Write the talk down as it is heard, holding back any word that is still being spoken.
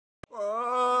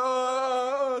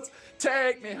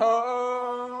Take me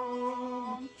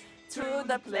home to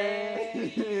the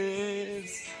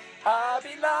place I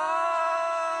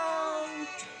belong.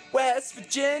 West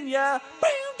Virginia.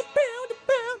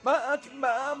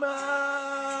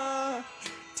 Mama.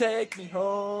 Take me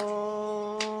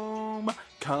home.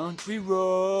 Country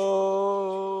roads.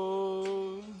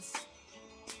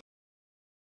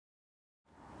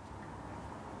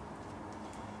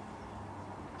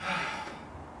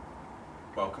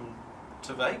 Welcome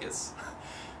to Vegas.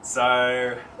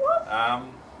 So,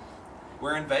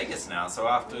 we're in Vegas now. So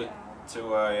after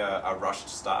a rushed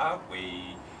start,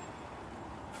 we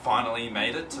finally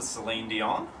made it to Celine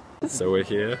Dion. So we're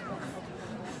here.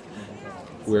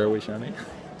 Where are we, Sharni?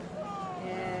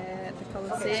 At the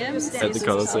Coliseum. At the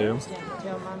Coliseum.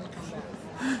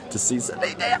 To see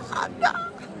Celine Dion.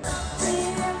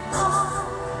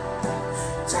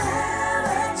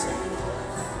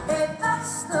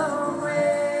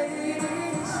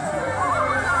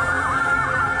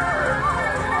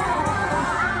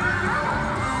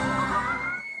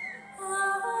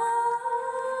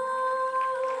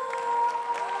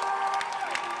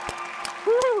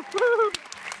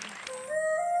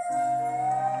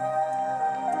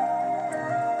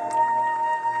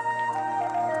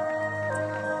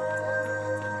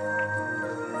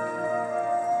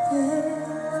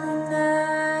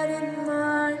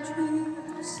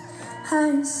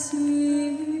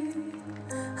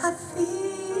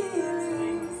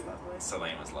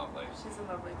 Celine was lovely. She's a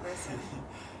lovely person.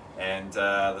 And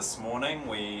this morning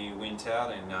we went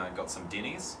out and got some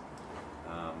Denny's.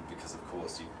 Because of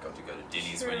course you've got to go to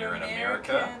Denny's when you're in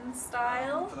America.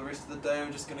 Style. For the rest of the day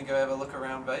we're just going to go have a look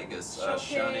around Vegas.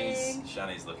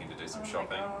 Sharni's looking to do some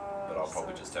shopping, but I'll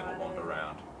probably just have a wander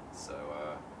around. So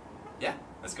yeah,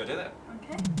 let's go do that.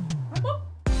 Okay.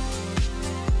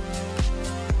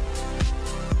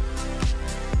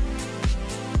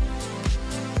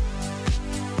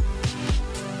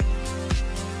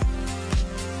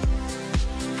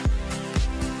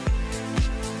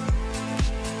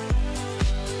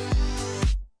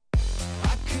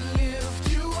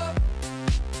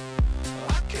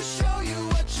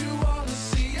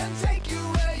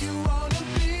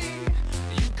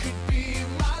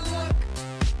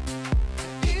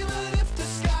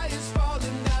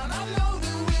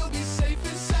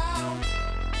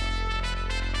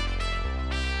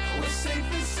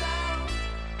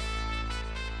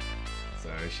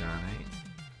 Sharni,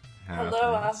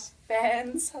 hello our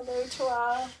fans, hello to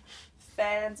our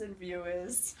fans and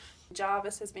viewers.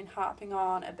 Jarvis has been harping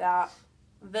on about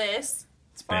this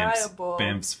Fireball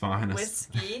Bam's finest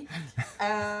whiskey,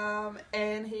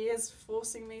 and he is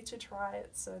forcing me to try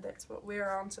it, so that's what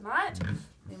we're on tonight.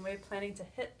 And we're planning to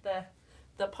hit the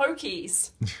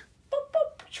Pokies.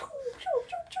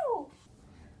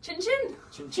 Chin chin!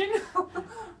 Chin chin!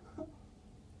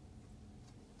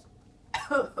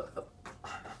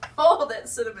 Oh,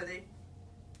 that's cinnamony.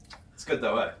 It's good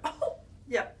though, eh? Oh,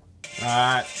 yep.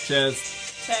 Alright, cheers.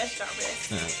 Cheers, Jarvis.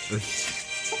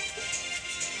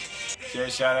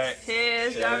 Cheers, Sharni.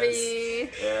 Cheers, Jarvis.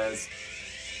 Cheers.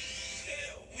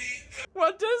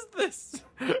 What is this?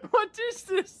 What is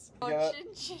this? Oh, yeah.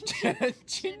 Chin chin.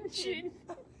 Chin chin.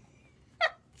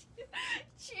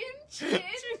 Chin chin.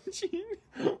 Chin chin.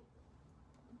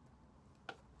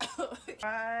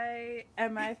 Why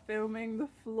am I filming the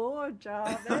floor,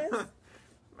 Jarvis?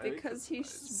 Because he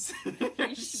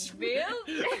smelled.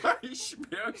 He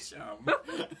smelled some.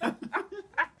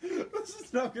 This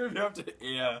is not going to be up to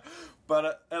air,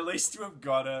 but at least we've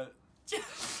got it.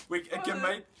 We can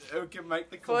make the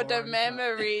for the Killoran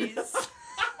memories.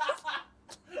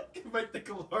 can make the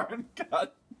Killoran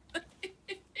cut.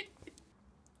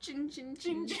 Chin chin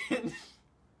chin. Chin.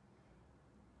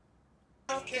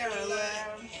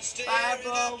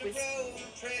 Fireball whiskey.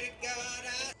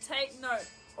 Take note,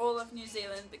 all of New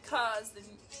Zealand, because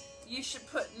you should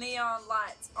put neon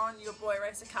lights on your boy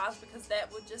racer cars, because that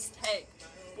will just take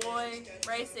boy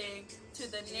racing to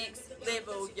the next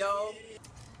level, yo.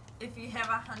 If you have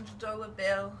 $100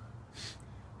 bill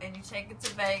and you take it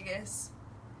to Vegas,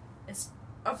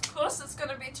 of course it's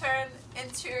going to be turned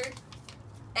into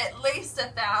at least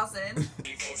 1,000.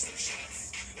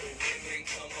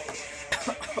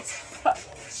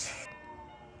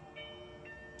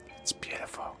 It's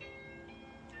beautiful.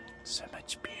 So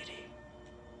much beauty.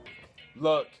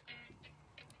 Look,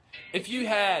 if you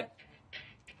had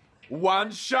one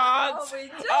shot. Oh, we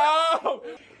do. Oh!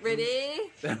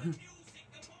 Ready?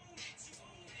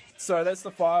 So that's the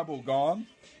fireball gone.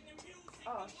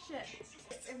 Oh shit.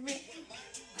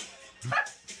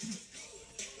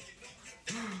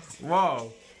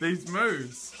 Whoa, these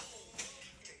moves.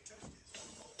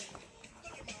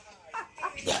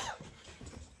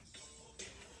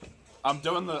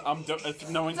 if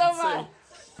no one can see.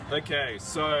 Okay,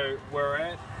 so we're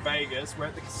at Vegas, we're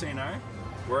at the casino.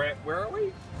 Where are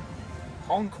we?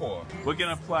 Encore. We're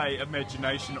gonna play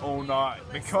Imagination all night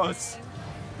because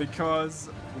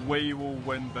we will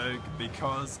win big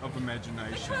because of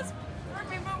imagination. Because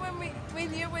remember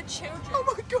when you were children? Oh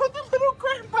my god, the little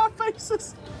grandpa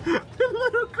faces! The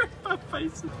little grandpa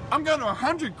faces! I'm going to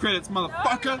 100 credits,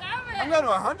 motherfucker! No, I'm going to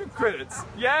 100 credits!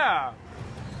 Yeah!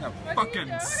 Now fucking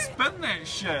doing? spin that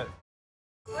shit!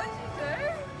 What'd you do?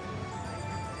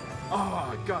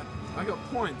 Oh god, I got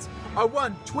points. I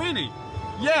won 20!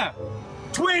 Yeah!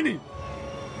 20!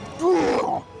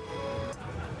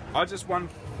 I just won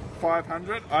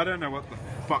 500. I don't know what the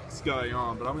fuck's going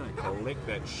on, but I'm gonna collect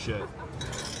that shit.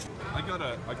 I got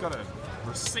a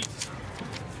receipt.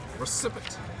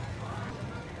 Recipient.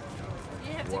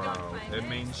 You have to go Wow, claim it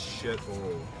means shit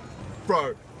all.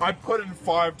 Bro, I put in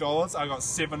 $5, I got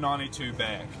 $7.92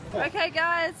 back. Okay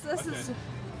guys, this is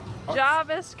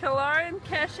Jarvis Killoran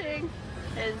cashing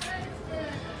his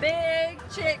big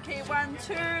check. He won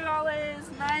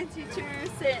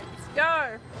 $2.92.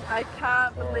 Go! I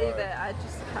can't believe it. I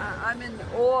just can't. I'm in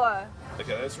awe.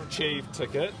 Okay, let's retrieve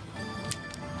ticket.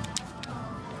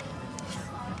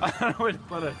 I don't know where to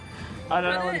put it. I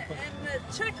don't know where to put it. In the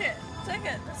ticket,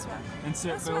 this one.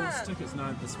 Insert This bills, one. tickets,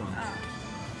 no, this one. Oh.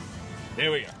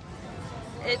 There we go.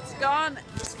 It's gone.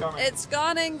 It's coming. It's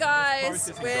gone in, guys.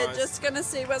 Processing, We're guys. just gonna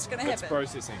see what's gonna It's happen.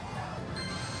 processing.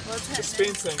 What's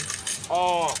happening? Dispensing.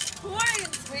 Oh.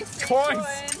 Coins. We see Coins.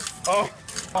 coins. Oh.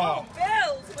 Oh,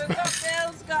 bills! We've got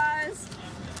bills, guys.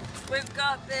 We've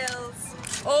got bills.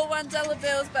 All $1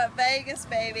 bills, but Vegas,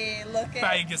 baby. Look at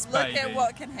Vegas, baby. at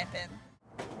what can happen.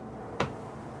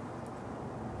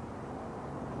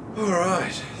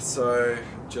 Alright, so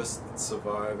just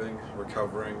surviving,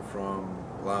 recovering from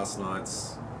last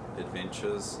night's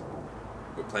adventures.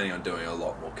 We're planning on doing a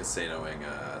lot more casinoing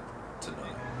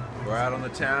tonight. We're out on the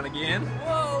town again.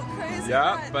 Whoa, crazy.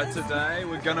 Yeah, night. but This- today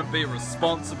we're gonna be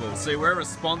responsible. See, we're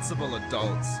responsible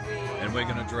adults, and we're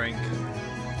gonna drink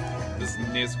this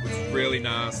Nesquik, really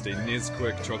nasty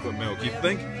Nesquik chocolate milk. You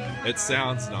think it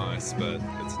sounds nice, but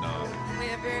it's not. We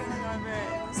are very hungover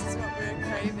and this is what we're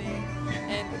craving.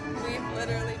 And we've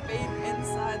literally been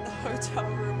inside the hotel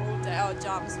room all day. Oh,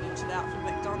 Jarvis ventured out from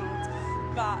McDonald's.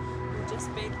 But we've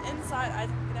just been inside. I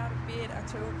didn't get out of bed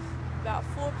until about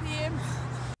 4 p.m.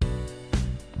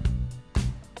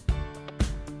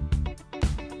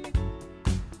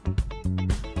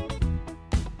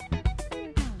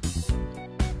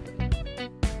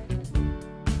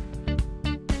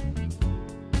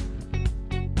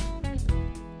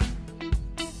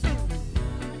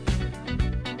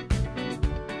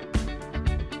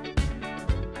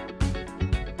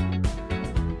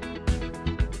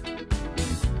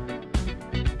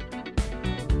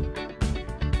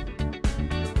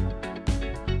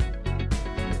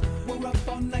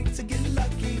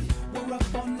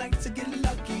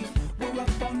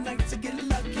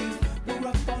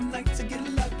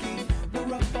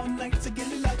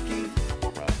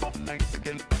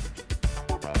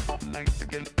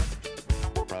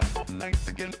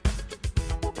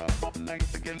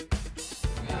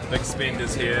 Big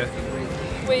spenders here.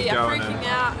 We are Going freaking in.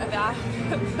 out about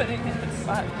putting in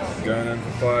 $5. Going in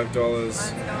for $5.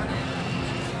 Mine's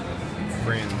going in.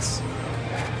 Friends.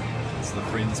 It's the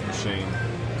Friends machine.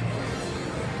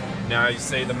 Now you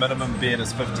see the minimum bet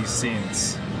is 50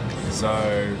 cents.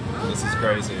 So this is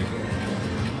crazy.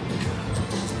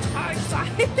 How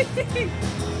exciting!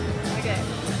 Okay,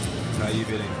 How are you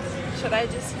betting? should I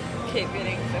just keep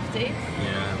betting 50?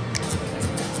 Yeah.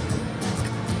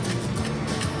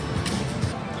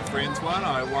 The Friends one,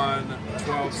 I won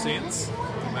 12 cents.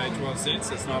 Made 12 cents,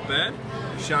 that's not bad.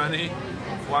 Sharni,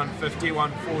 150,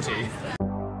 140.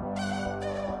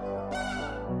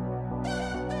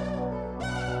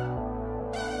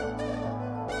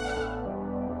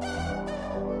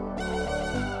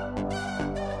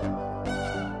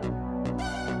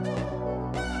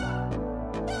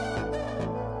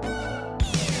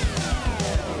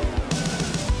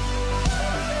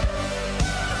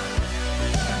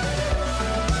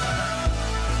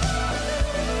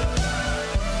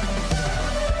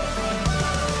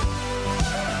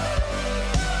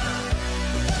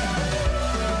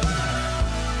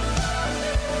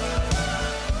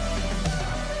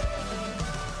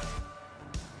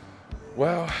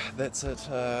 Well, that's it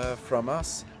from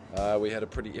us. We had a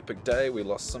pretty epic day. We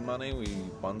lost some money, we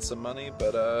won some money,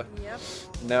 but Yep.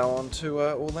 now on to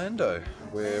Orlando,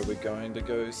 where we're going to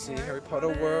go see Harry Potter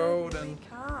World and We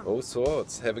can't. all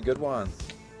sorts. Have a good one.